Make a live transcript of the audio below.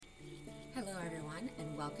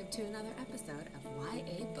welcome to another episode of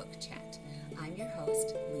YA Book Chat. I'm your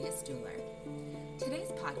host, Leah Stuhler.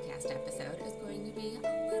 Today's podcast episode is going to be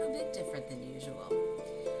a little bit different than usual.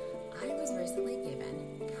 I was recently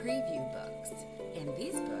given preview books, and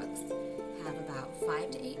these books have about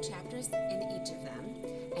 5 to 8 chapters in each of them,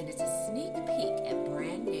 and it's a sneak peek at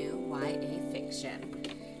brand new YA fiction.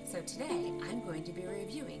 So today, I'm going to be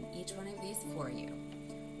reviewing each one of these for you.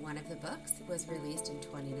 One of the books was released in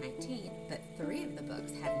 2019, but 3 of the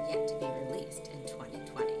books have yet to be released in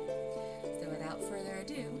 2020. So without further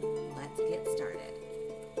ado, let's get started.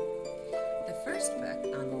 The first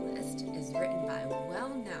book on the list is written by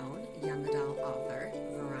well-known young adult author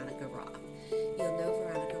Veronica Roth. You'll know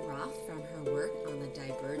Veronica Roth from her work on the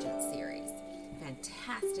Divergent series.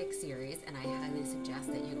 Fantastic series, and I highly suggest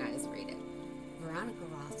that you guys read it. Veronica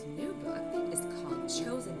Roth's new book is called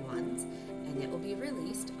Chosen Ones, and it will be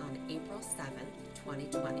released on April 7th,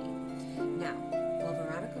 2020. Now, while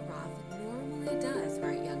Veronica Roth normally does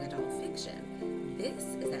write young adult fiction, this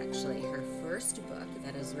is actually her first book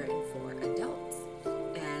that is written for adults.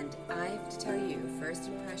 And I have to tell you, first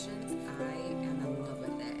impressions, I am in love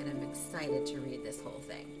with it, and I'm excited to read this whole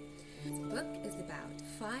thing. The book is about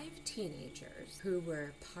 5 teenagers who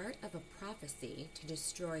were part of a prophecy to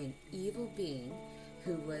destroy an evil being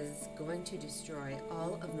who was going to destroy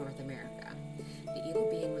all of North America. The evil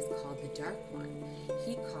being was called the Dark One.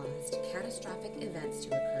 He caused catastrophic events to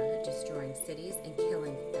occur, destroying cities and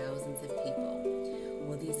killing thousands of people.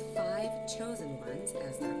 Well, these 5 chosen ones,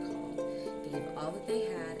 as they're called, gave all that they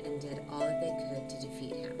had and did all that they could to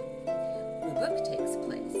defeat him. The book takes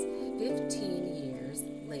place 15 years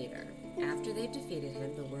later. After they've defeated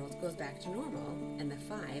him, the world goes back to normal, and the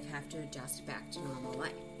 5 have to adjust back to normal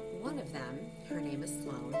life. One of them, her name is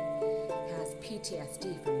Sloane, has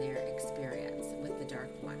PTSD from their experience with the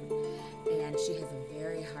Dark One, and she has a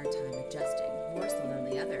very hard time adjusting, more so than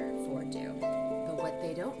the other 4 do. But what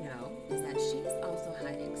they don't know is that she's also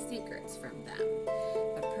hiding secrets from them.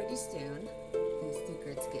 But pretty soon, these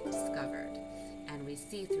secrets get discovered, and we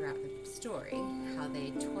see throughout the story how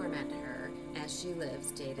they torment her as she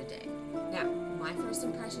lives day to day. Now, my first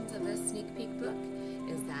impressions of this sneak peek book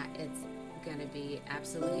is that it's going to be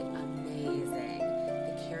absolutely amazing.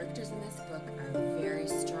 The characters in this book are very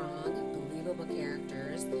strong, believable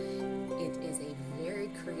characters. It is a very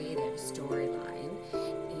creative storyline,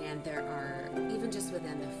 and there are, even just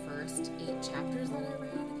within the first 8 chapters that I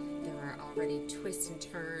read, there are already twists and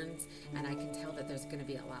turns, and I can tell that there's going to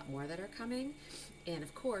be a lot more that are coming. And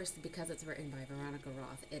of course, because it's written by Veronica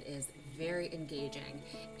Roth, it is very engaging,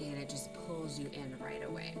 and it just pulls you in right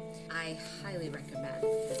away. I highly recommend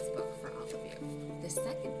this book for all of you. The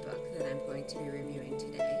second book that I'm going to be reviewing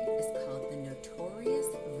today is called The Notorious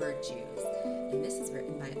Virtues, and this is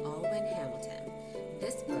written by Alwyn Hamilton.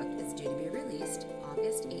 This book is due to be released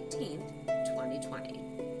August 18th, 2020.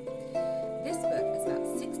 This book is about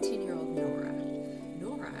 16-year-old Nora.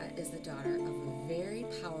 Nora is the daughter of a very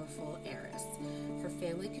powerful heiress. Her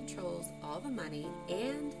family controls all the money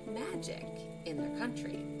and magic in their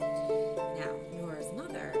country. Now, Nora's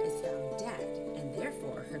mother is found dead, and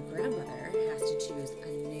therefore her grandmother has to choose a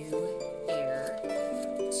new heir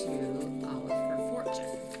to all of her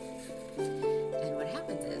fortune. And what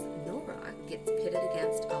happens is Nora gets pitted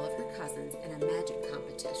against all of her cousins in a magic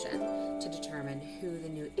competition to determine who the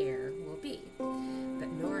new heir will be.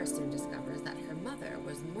 But Nora soon discovers that her mother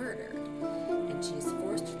was murdered, and she is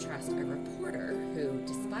forced to trust a reporter who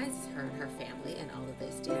despises her and her family and all that they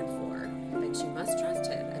stand for, but she must trust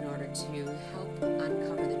him in order to help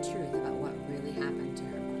uncover the truth about what really happened to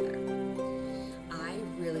her mother. I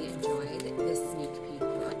really enjoyed this sneak peek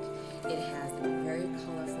book. It has a very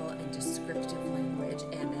colorful and descriptive language,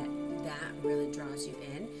 and that really draws you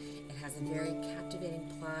in. It has a very captivating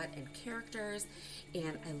plot and characters,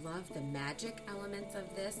 and I love the magic elements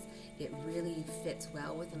of this. It really fits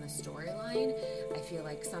well within the storyline. I feel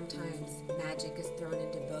like sometimes magic is thrown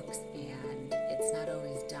into books and it's not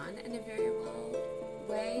always done in a very well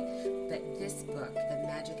way, but this book, the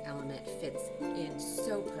magic element fits in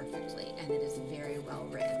so perfectly, and it is very well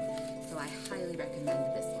written. So I highly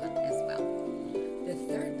recommend this one as well. The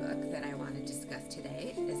third book that I want to discuss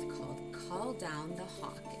today is called Call Down the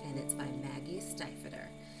Hawk, and it's by Maggie Stiefvater.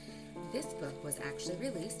 This book was actually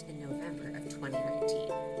released in November of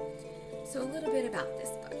 2019. So a little bit about this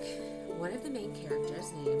book. One of the main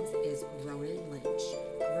characters' names is Ronan Lynch.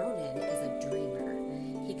 Ronan is a dreamer.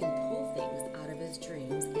 He can pull things out of his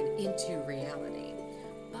dreams and into reality.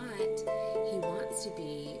 But he wants to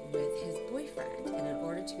be with his boyfriend, and in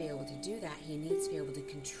order to be able to do that, he needs to be able to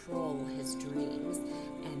control his dreams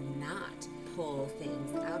and not pull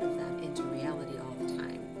things out of them into reality all the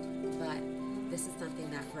time. But the this is something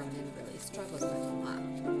that Ronan really struggles with a lot.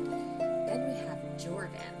 Then we have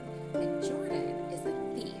Jordan, and Jordan is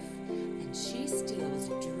a thief, and she steals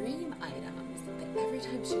dream items, but every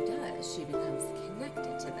time she does, she becomes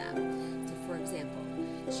connected to them. So for example,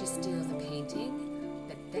 she steals a painting,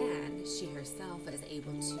 but then she herself is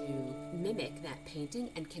able to mimic that painting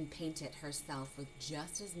and can paint it herself with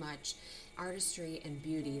just as much artistry and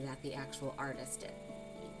beauty that the actual artist did.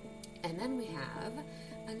 And then we have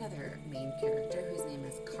another main character whose name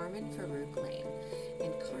is Carmen Farouk Lane.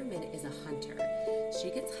 And Carmen is a hunter. She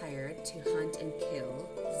gets hired to hunt and kill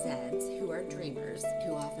Zeds, who are dreamers,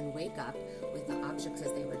 who often wake up with the objects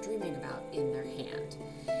as they were dreaming about in their hand.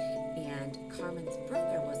 And Carmen's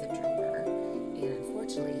brother was a dreamer, and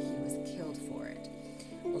unfortunately he was killed for it.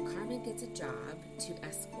 Well, Carmen gets a job to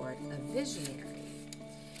escort a visionary.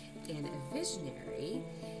 And a visionary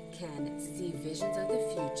can see visions of the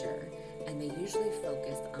future, and they usually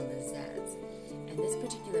focus on the Zeds. And this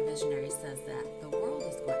particular visionary says that the world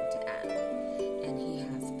is going to end, and he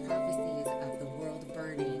has prophecies of the world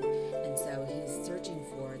burning, and so he's searching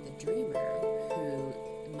for the dreamer who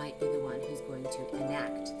might be the one who's going to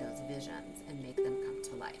enact those visions and make them come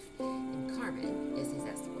to life. And Carmen is his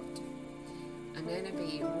escort. I'm going to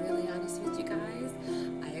be really honest with you guys.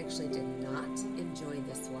 I actually did not enjoy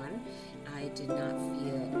this one. I did not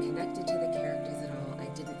feel connected to the characters at all. I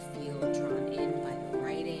didn't feel drawn in by the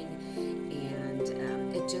writing,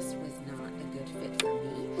 and it just was not a good fit for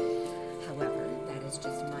me. However, that is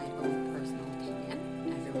just my own personal opinion.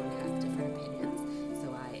 Everyone has different opinions,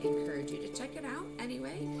 so I encourage you to check it out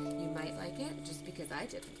anyway. You might like it. Just because I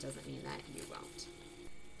didn't doesn't mean that you won't.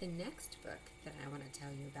 The next book that I want to tell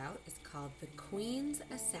you about is called The Queen's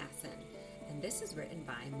Assassin, and this is written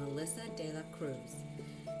by Melissa De La Cruz.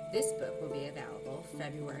 This book will be available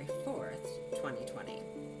February 4th, 2020.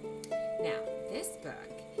 Now, this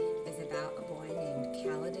book is about a boy named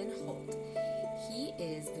Kaladin Holt. He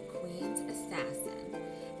is the Queen's assassin,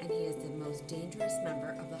 and he is the most dangerous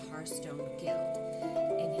member of the Hearthstone Guild.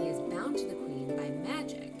 And he is bound to the Queen by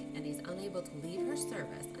magic, and he's unable to leave her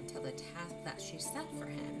service until the task that she set for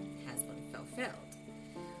him has been fulfilled.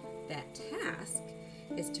 That task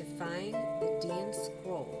is to find the Dean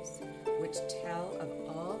Scrolls, which tell of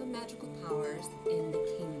all the magical powers in the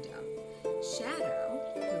kingdom. Shadow,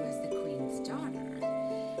 who is the Queen's daughter,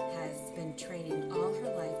 has been training all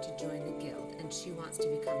her life to join the guild, and she wants to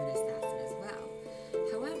become an assassin as well.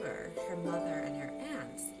 However, her mother and her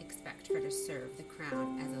aunts expect her to serve the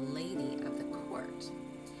crown as a lady of the court.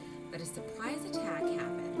 But a surprise attack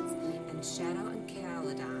happens, and Shadow and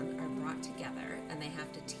Kaladin are brought together, and they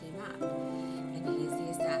have to team up. And he's the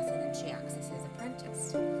assassin, and she acts as his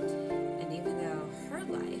apprentice. And even though her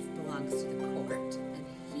life belongs to the court, and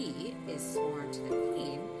he is sworn to the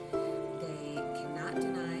queen, they cannot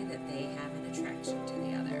deny that they have an attraction to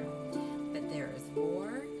the other. But there is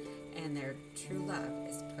war, and their true love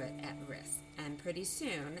is put at risk. And pretty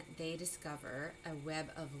soon, they discover a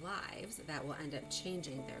web of lives that will end up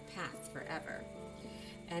changing their paths forever.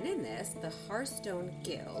 And in this, the Hearthstone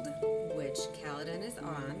Guild, which Kaladin is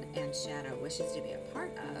on and Shadow wishes to be a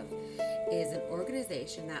part of, is an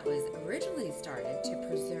organization that was originally started to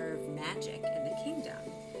preserve magic in the kingdom.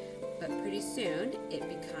 But pretty soon, it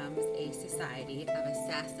becomes a society of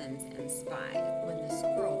assassins and spies when the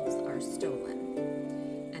scrolls are stolen.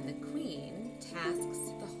 And the Queen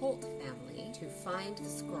tasks the Holt family to find the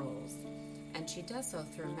scrolls, and she does so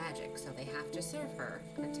through magic, so they have to serve her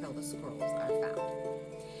until the scrolls are found.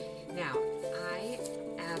 Now, I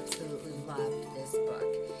absolutely loved this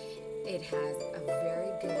book. It has a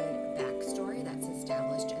very good backstory that's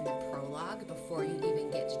established in the prologue before you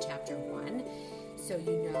even get to chapter 1, so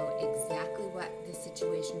you know exactly what the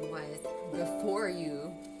situation was before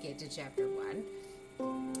you get to chapter 1.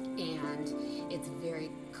 And it's very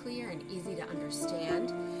clear and easy to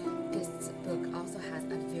understand. This book also has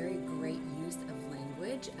a very great use of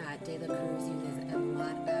language. De La Cruz uses a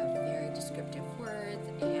lot of very descriptive words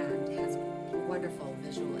and has wonderful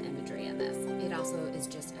visual imagery in this. It also is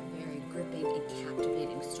just a very gripping and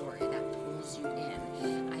captivating story that pulls you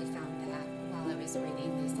in. I found that while I was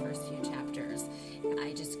reading these first few chapters,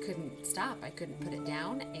 I just couldn't stop. I couldn't put it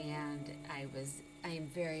down, and I am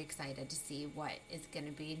very excited to see what is going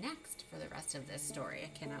to be next for the rest of this story.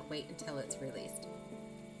 I cannot wait until it's released.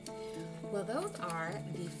 Well, those are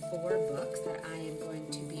the 4 books that I am going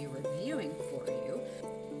to be reviewing for you.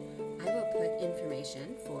 I will put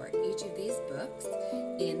information for each of these books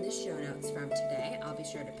in the show notes from today. I'll be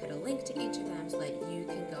sure to put a link to each of them so that you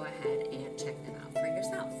can go ahead and check them out for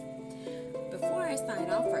yourself. Before I sign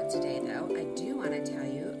off for today, though, I do want to tell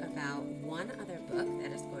you about one other book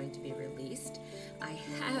that is going to be released. I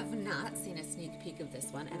have not seen a sneak peek of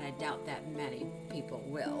this one, and I doubt that many people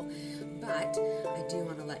will, but I do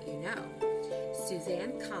want to let you know.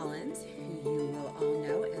 Suzanne Collins, who you will all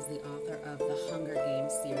know as the author of the Hunger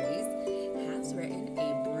Games series, has written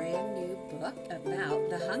a brand new book about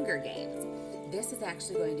the Hunger Games. This is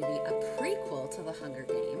actually going to be a prequel to the Hunger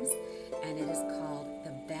Games, and it is called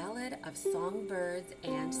The Ballad of Songbirds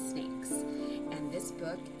and Snakes. And this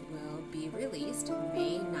book will be released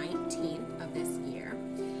May 19th of this year,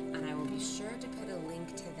 and I will be sure to put a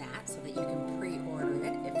link to that so that you can pre-order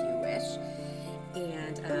it if you wish.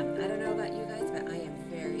 And I don't know about you guys, but I am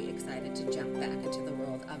very excited to jump back into the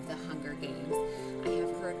world of the Hunger Games. I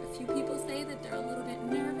have heard a few people say that they're a little bit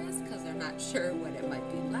nervous because they're not sure what it might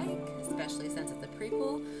be like, especially since it's a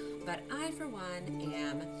prequel. But I, for one,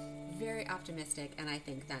 am very optimistic, and I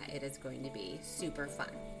think that it is going to be super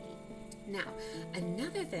fun. Now,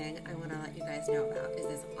 another thing I want to let you guys know about is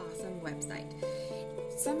this awesome website.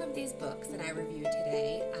 Some of these books that I reviewed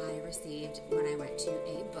today, I received when I went to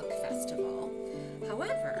a book festival.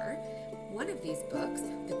 However, one of these books,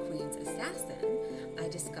 The Queen's Assassin, I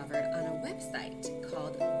discovered on a website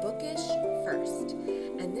called Bookish First.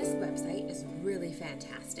 And this website is really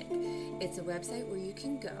fantastic. It's a website where you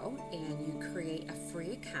can go and you create a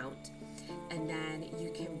free account, and then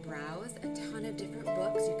you can browse a ton of different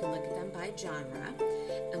books. You can look at them by genre.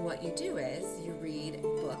 And what you do is you read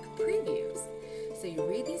book previews. So you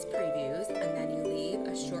read these previews, and then you leave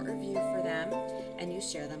a short review for them, and you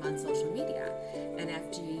share them on social media. And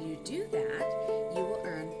after you do that, you will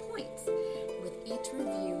earn points. With each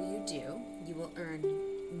review you do, you will earn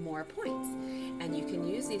more points. And you can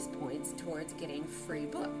use these points towards getting free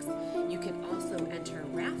books. You can also enter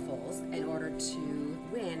raffles in order to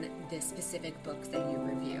win the specific books that you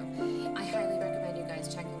review. I highly recommend you guys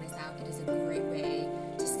checking this out. It is a great way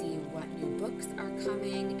to see what new books are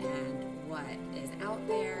coming and what is out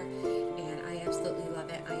there, and I absolutely love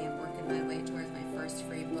it. I am working my way towards my first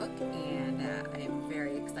free book, and I am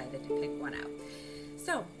very excited to pick one out.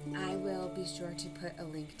 So I will be sure to put a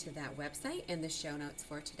link to that website in the show notes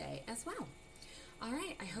for today as well. All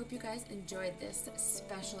right, I hope you guys enjoyed this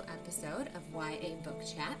special episode of YA Book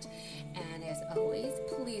Chat. And as always,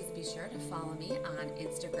 please be sure to follow me on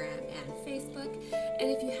Instagram and Facebook.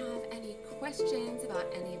 And if you have any questions about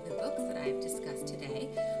any of the books that I've discussed today,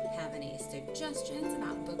 have any suggestions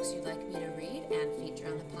about books you'd like me to read and feature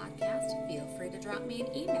on the podcast, feel free to drop me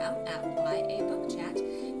an email at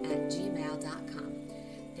yabookchat@gmail.com.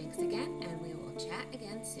 Thanks again, and we will chat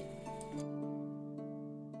again soon.